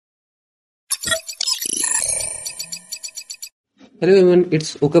Hello everyone,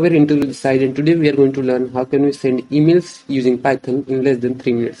 it's Okaber into the side, and today we are going to learn how can we send emails using Python in less than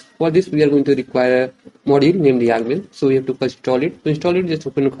 3 minutes. For this we are going to require a module named yagmail. So we have to first install it. To install it, just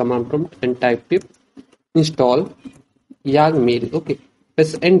open a command prompt and type pip install yagmail. Okay,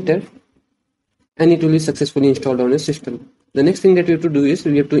 press enter and it will be successfully installed on your system. The next thing that we have to do is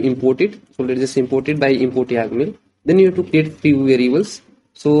we have to import it. So let's just import it by import yagmail. Then you have to create three variables.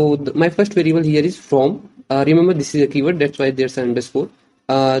 So my first variable here is from. Remember, this is a keyword, that's why there's an underscore.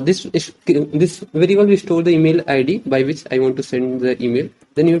 This variable will store the email ID by which I want to send the email.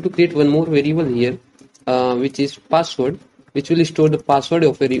 Then you have to create one more variable here, which is password, which will store the password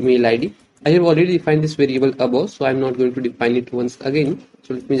of your email ID. I have already defined this variable above, so I'm not going to define it once again.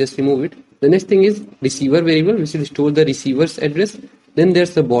 So let me just remove it. The next thing is receiver variable, which will store the receiver's address. Then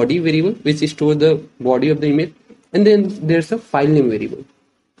there's the body variable, which stores the body of the email. And then there's a file name variable.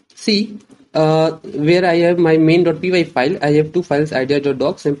 See, where I have my main.py file, I have two files,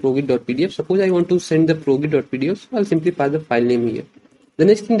 idea.docs and progit.pdf. Suppose I want to send the progit.pdf, so I'll simply pass the file name here. The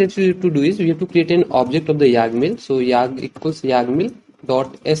next thing that we have to do is we have to create an object of the yagmail. So yag equals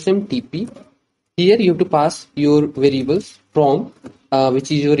yagmail.smtp. Here you have to pass your variables from,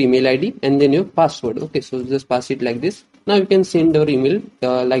 which is your email ID, and then your password. Okay, so just pass it like this. Now you can send your email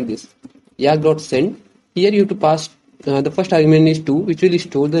like this, yag.send. Here you have to pass the first argument is 2, which will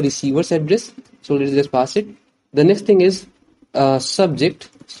store the receiver's address. So let's just pass it. The next thing is subject.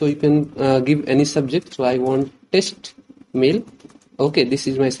 So you can give any subject. So I want test mail. Okay, this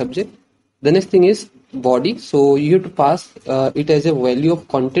is my subject. The next thing is body. So you have to pass it as a value of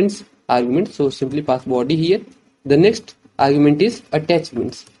contents argument. So simply pass body here. The next argument is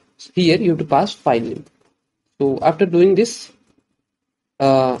attachments. So here you have to pass file name. So after doing this,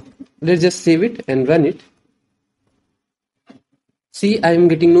 let's just save it and run it. See, I am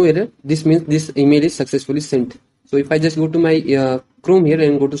getting no error. This means this email is successfully sent. So if I just go to my Chrome here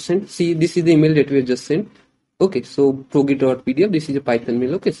and go to send, see, this is the email that we have just sent. Okay, so progit.pdf, this is a Python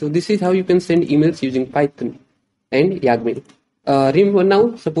mail. Okay, so this is how you can send emails using Python and yagmail. Remember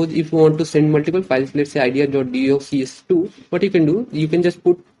now, suppose if you want to send multiple files, let's say idea.docs2, what you can do, you can just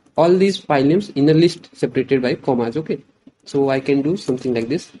put all these file names in a list separated by commas. Okay, so I can do something like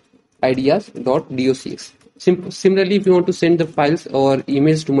this, ideas.docs. Similarly, if you want to send the files or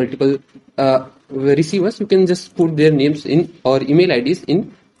emails to multiple receivers, you can just put their names in or email IDs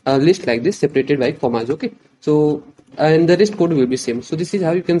in a list like this separated by commas. Okay, so and the rest code will be same. So this is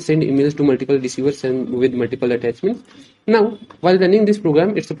how you can send emails to multiple receivers and with multiple attachments. Now, while running this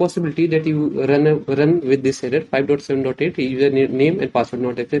program, it's a possibility that you run with this error 5.7.8 username and password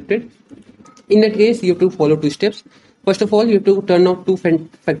not accepted. In that case, you have to follow two steps. First of all, you have to turn off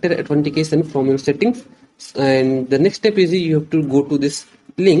two-factor authentication from your settings. And the next step is you have to go to this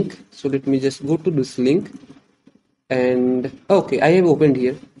link. So let me just go to this link, and okay, I have opened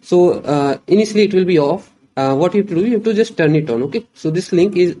here. So initially it will be off. What you have to do, you have to just turn it on. Okay, so this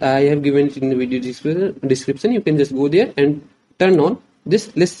link is I have given it in the video description. You can just go there and turn on this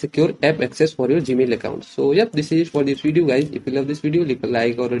less secure app access for your Gmail account. So yep, this is it for this video, guys. If you love this video, leave a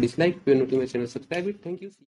like or a dislike. If you are new to my channel, subscribe it. Thank you.